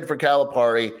dad played for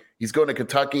Calipari. He's going to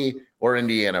Kentucky or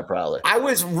Indiana, probably. I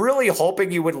was really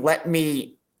hoping you would let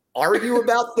me argue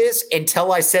about this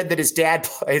until I said that his dad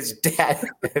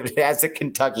has a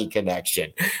Kentucky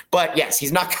connection. But yes,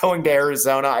 he's not going to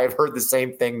Arizona. I've heard the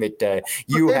same thing that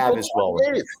you have as well.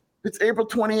 It's April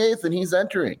 28th, and he's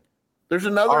entering. There's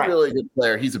another really good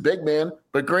player. He's a big man,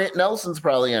 but Grant Nelson's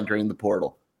probably entering the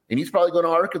portal, and he's probably going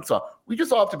to Arkansas. We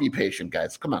just all have to be patient,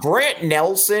 guys. Come on. Grant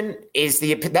Nelson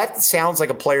that sounds like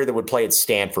a player that would play at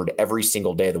Stanford every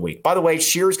single day of the week. By the way,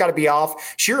 Shear's got to be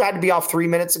off. Shear had to be off 3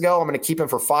 minutes ago. I'm going to keep him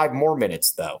for 5 more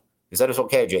minutes, though. Is that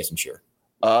okay, Jason Shear?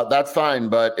 That's fine,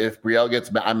 but if Brielle gets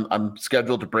back, I'm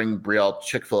scheduled to bring Brielle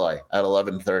Chick-fil-A at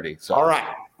 11:30. So all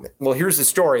right. Well, here's the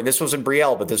story. And this wasn't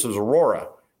Brielle, but this was Aurora.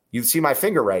 You see my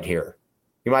finger right here.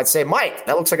 You might say, Mike,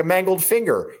 that looks like a mangled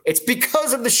finger. It's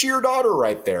because of the Shear daughter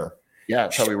right there. Yeah,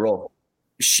 that's how we roll.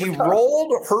 She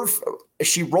rolled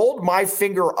my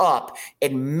finger up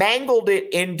and mangled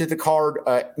it into the card,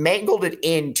 mangled it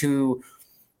into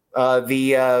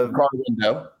the card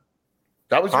window.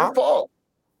 That was your fault.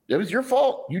 It was your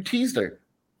fault. You teased her.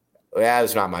 That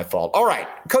was not my fault. All right.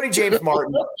 Cody James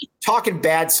Martin talking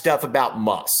bad stuff about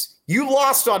Muss. You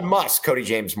lost on Muss, Cody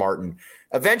James Martin.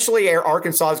 Eventually,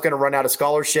 Arkansas is going to run out of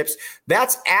scholarships.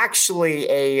 That's actually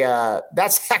a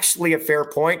fair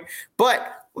point.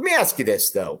 But let me ask you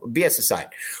this, though, BS aside.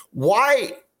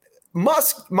 Why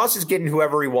Muss is getting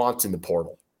whoever he wants in the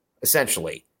portal,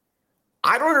 essentially.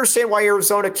 I don't understand why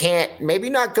Arizona can't maybe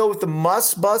not go with the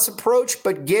Muss bus approach,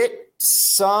 but get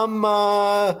some,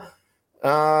 Arkansas's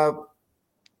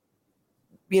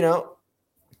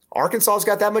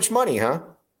got that much money, huh?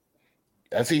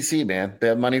 SEC, man. They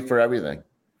have money for everything.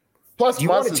 Plus,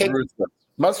 Muss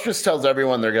just tells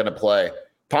everyone they're going to play.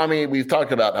 Tommy, we've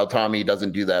talked about how Tommy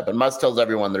doesn't do that, but Muss tells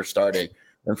everyone they're starting.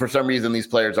 And for some reason, these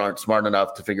players aren't smart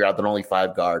enough to figure out that only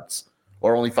 5 guards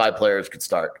or only 5 players could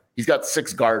start. He's got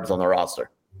 6 guards on the roster.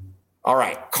 All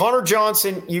right. Connor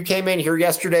Johnson, you came in here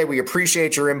yesterday. We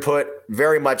appreciate your input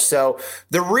very much so.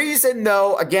 The reason,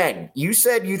 though, again, you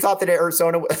said you thought that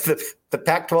Arizona, the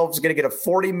Pac-12 was going to get a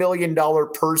 $40 million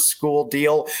per school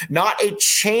deal. Not a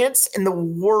chance in the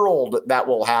world that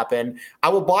will happen. I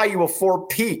will buy you a 4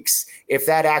 Peaks if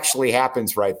that actually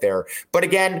happens right there. But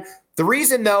again, the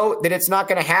reason, though, that it's not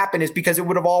going to happen is because it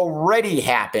would have already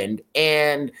happened.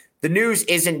 And the news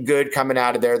isn't good coming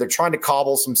out of there. They're trying to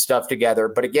cobble some stuff together.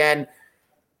 But again,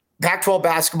 Pac-12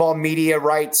 basketball media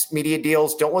rights, media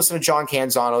deals, don't listen to John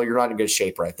Canzano. You're not in good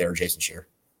shape right there, Jason Shear.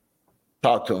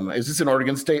 Talk to him. Is this an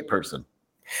Oregon State person?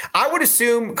 I would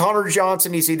assume Connor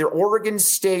Johnson is either Oregon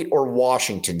State or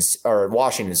Washington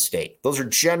State. Those are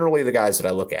generally the guys that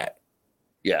I look at.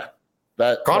 Yeah.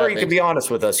 Connor, you can be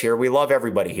honest with us here. We love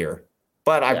everybody here.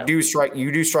 But you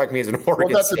do strike me as an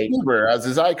Oregon that's State. A beaver as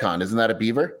his icon. Isn't that a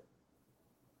beaver?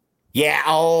 Yeah.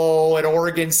 Oh, an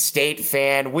Oregon State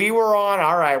fan. We were on.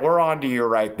 All right. We're on to you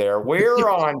right there. We're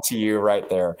on to you right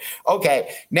there.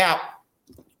 Okay. Now,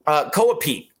 Koa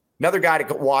Pete, another guy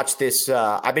to watch this.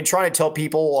 I've been trying to tell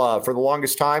people for the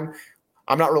longest time,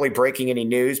 I'm not really breaking any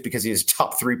news because he's a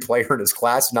top 3 player in his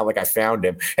class. Not like I found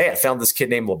him. Hey, I found this kid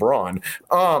named LeBron.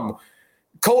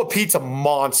 Koa Pete's a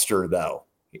monster, though.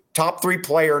 Top 3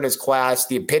 player in his class,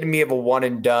 the epitome of a one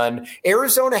and done.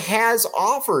 Arizona has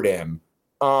offered him.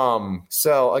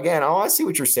 So again, I see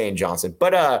what you're saying, Johnson,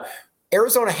 but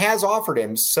Arizona has offered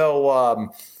him.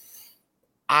 So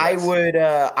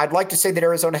I'd like to say that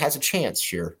Arizona has a chance,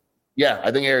 sure. Yeah,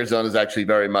 I think Arizona is actually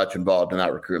very much involved in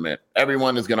that recruitment.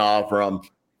 Everyone is going to offer him.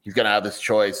 He's going to have this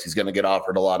choice. He's going to get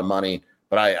offered a lot of money,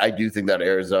 but I do think that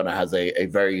Arizona has a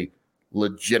very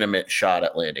legitimate shot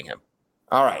at landing him.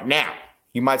 All right. Now,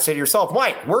 You might say to yourself,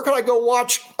 Mike, where can I go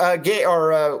watch day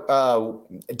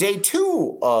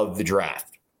 2 of the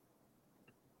draft?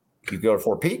 You go to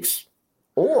Four Peaks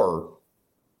or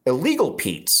Illegal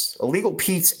Pete's,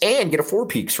 and get a Four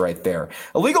Peaks right there.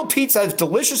 Illegal Pete's has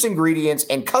delicious ingredients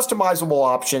and customizable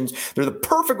options. They're the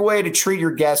perfect way to treat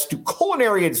your guests to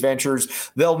culinary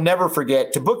adventures they'll never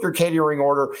forget. To book your catering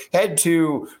order, head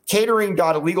to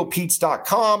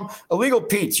catering.illegalpete's.com. Illegal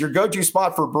Pete's, your go-to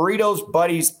spot for burritos,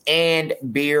 buddies, and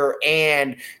beer,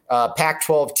 and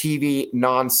Pac-12 TV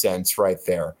nonsense right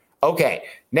there. Okay,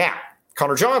 now,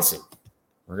 Connor Johnson,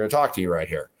 we're going to talk to you right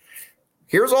here.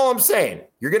 Here's all I'm saying.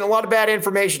 You're getting a lot of bad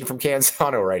information from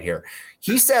Canzano right here.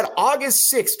 He said August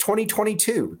 6,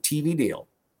 2022, TV deal.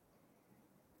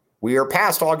 We are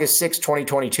past August 6,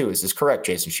 2022. Is this correct,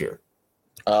 Jason Shearer?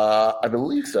 I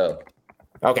believe so.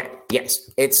 Okay. Yes.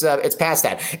 It's past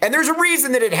that. And there's a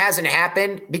reason that it hasn't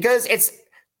happened, because it's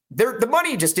there. The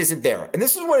money just isn't there. And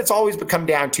this is what it's always come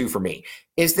down to for me,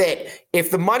 is that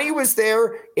if the money was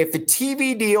there, if the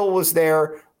TV deal was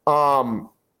there,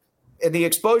 and the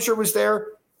exposure was there,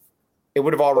 it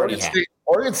would have already happened.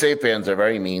 Oregon State fans are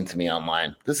very mean to me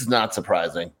online. This is not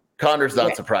surprising. Connor's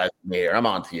not surprising me here. I'm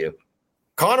on to you.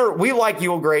 Connor, we like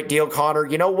you a great deal, Connor.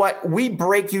 You know what? We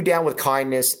break you down with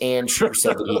kindness, and sure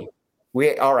said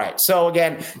we. All right. So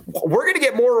again, we're going to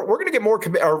get more. We're going to get more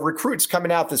recruits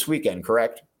coming out this weekend.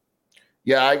 Correct?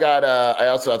 Yeah, I got. I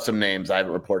also have some names I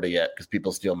haven't reported yet because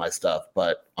people steal my stuff.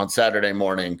 But on Saturday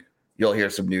morning, you'll hear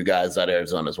some new guys that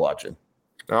Arizona's watching.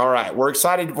 All right. We're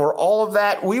excited for all of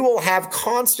that. We will have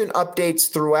constant updates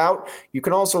throughout. You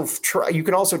can also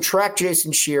track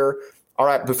Jason Shearer. All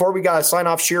right. Before we got to sign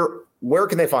off, Shearer, where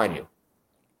can they find you?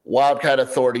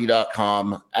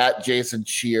 WildcatAuthority.com, at Jason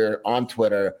Shearer on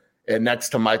Twitter, and next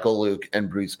to Michael Luke and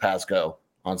Bruce Pascoe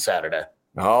on Saturday.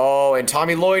 Oh, and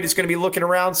Tommy Lloyd is going to be looking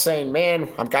around saying, man,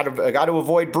 I got to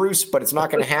avoid Bruce, but it's not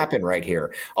going to happen right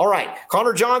here. All right.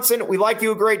 Connor Johnson, we like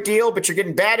you a great deal, but you're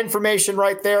getting bad information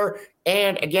right there.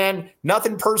 And again,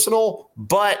 nothing personal,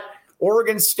 but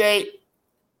Oregon State,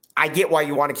 I get why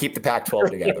you want to keep the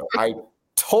Pac-12 together. I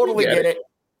totally get it.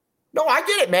 No, I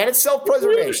get it, man. It's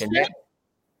self-preservation, man.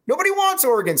 Nobody wants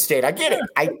Oregon State. I get it.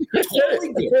 I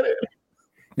totally get it.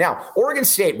 Now, Oregon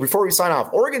State, before we sign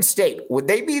off, Oregon State, would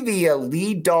they be the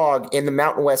lead dog in the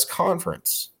Mountain West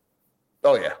Conference?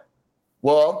 Oh, yeah.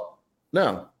 Well,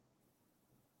 no.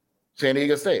 San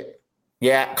Diego State.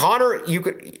 Yeah, Connor, you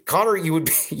could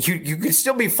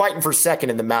still be fighting for second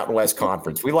in the Mountain West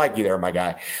Conference. We like you there, my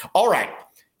guy. All right.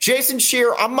 Jason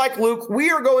Shearer, I'm Mike Luke.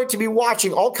 We are going to be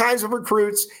watching all kinds of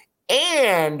recruits,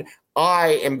 and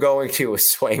I am going to,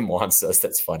 Swaim wants us.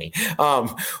 That's funny.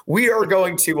 We are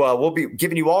going to, we'll be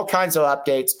giving you all kinds of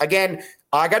updates. Again,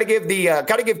 I got to give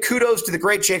kudos to the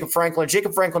great Jacob Franklin.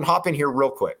 Jacob Franklin, hop in here real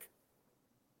quick.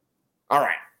 All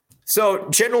right. So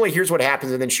generally, here's what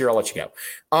happens, and then Shearer, I'll let you go.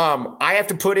 I have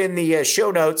to put in the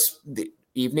show notes the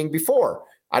evening before.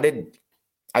 I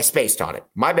spaced on it.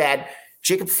 My bad.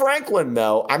 Jacob Franklin,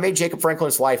 though, I made Jacob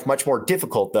Franklin's life much more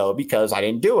difficult, though, because I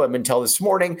didn't do him until this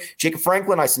morning. Jacob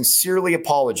Franklin, I sincerely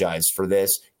apologize for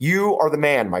this. You are the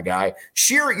man, my guy.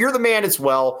 Shearer, you're the man as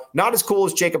well. Not as cool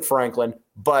as Jacob Franklin,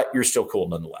 but you're still cool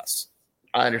nonetheless.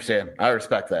 I understand. I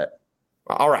respect that.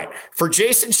 All right. For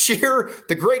Jason Shearer,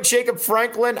 the great Jacob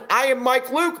Franklin, I am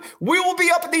Mike Luke. We will be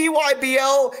up at the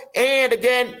EYBL. And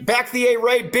again, back to the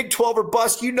A-Ray, Big 12 or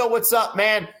bust. You know what's up,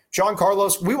 man. John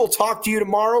Carlos, we will talk to you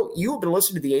tomorrow. You have been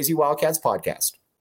listening to the AZ Wildcats podcast.